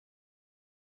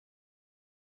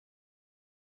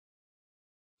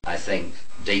I think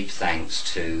deep thanks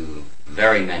to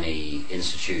very many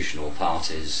institutional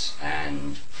parties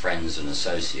and friends and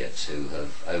associates who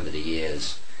have over the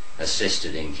years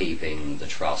assisted in keeping the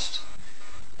trust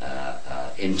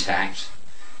intact,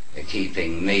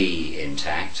 keeping me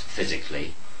intact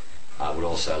physically. I would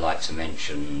also like to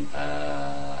mention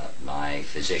my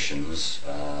physicians,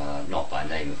 not by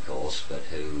name of course, but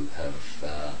who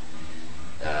have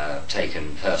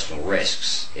taken personal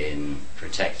risks in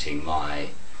protecting my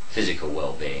physical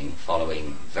well-being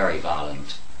following very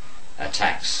violent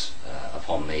attacks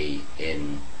upon me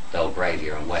in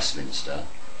Belgravia and Westminster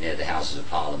near the Houses of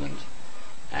Parliament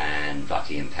and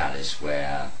Buckingham Palace,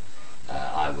 where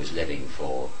I was living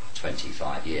for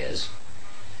 25 years.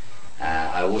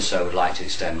 I also would like to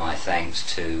extend my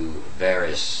thanks to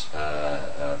various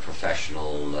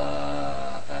professional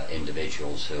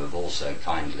individuals who have also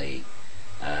kindly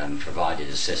provided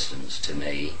assistance to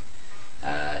me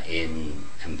in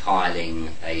compiling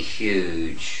a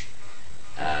huge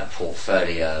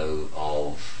portfolio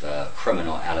of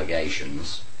criminal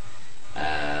allegations,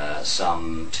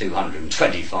 some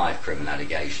 225 criminal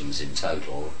allegations in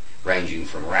total, ranging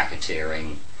from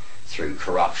racketeering through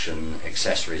corruption,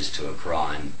 accessories to a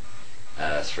crime,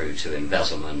 through to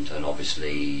embezzlement, and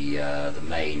obviously the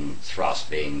main thrust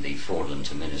being the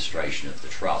fraudulent administration of the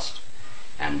trust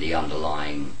and the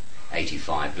underlying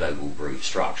 85 global group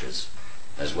structures,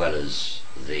 as well as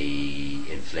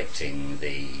the inflicting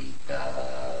the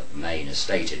main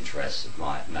estate interests of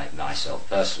myself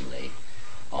personally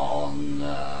on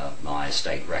my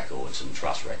estate records and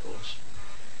trust records.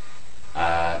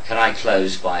 Can I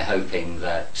close by hoping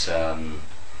that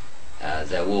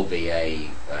there will be a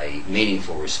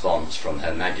meaningful response from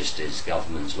Her Majesty's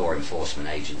government's law enforcement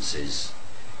agencies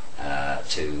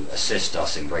to assist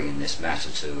us in bringing this matter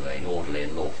to an orderly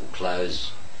and lawful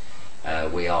close.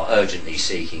 We are urgently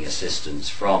seeking assistance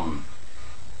from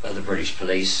the British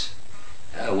Police.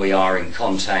 We are in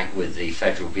contact with the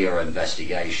Federal Bureau of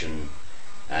Investigation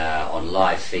on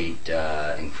live feed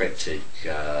encrypted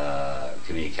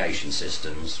communication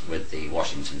systems with the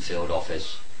Washington Field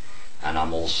Office, and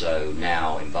I'm also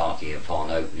now embarking upon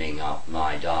opening up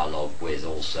my dialogue with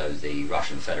also the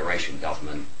Russian Federation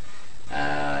government,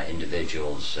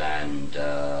 individuals and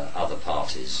other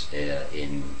parties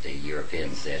in the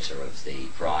European theatre of the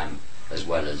crime, as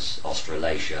well as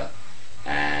Australasia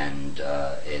and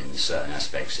in certain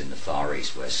aspects in the Far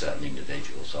East where certain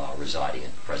individuals are residing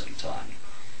at the present time.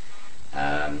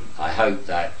 I hope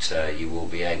that you will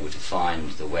be able to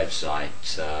find the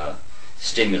website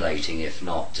stimulating if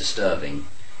not disturbing,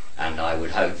 and I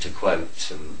would hope to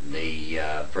quote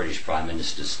the British Prime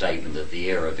Minister's statement that the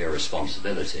era of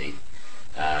irresponsibility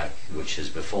which has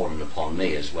befallen upon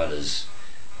me as well as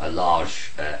a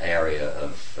large area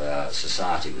of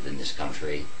society within this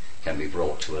country can be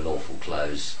brought to a lawful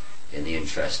close in the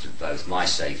interest of both my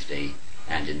safety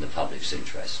and in the public's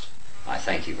interest. I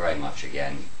thank you very much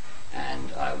again,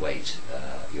 and I await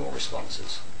your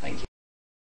responses. Thank you.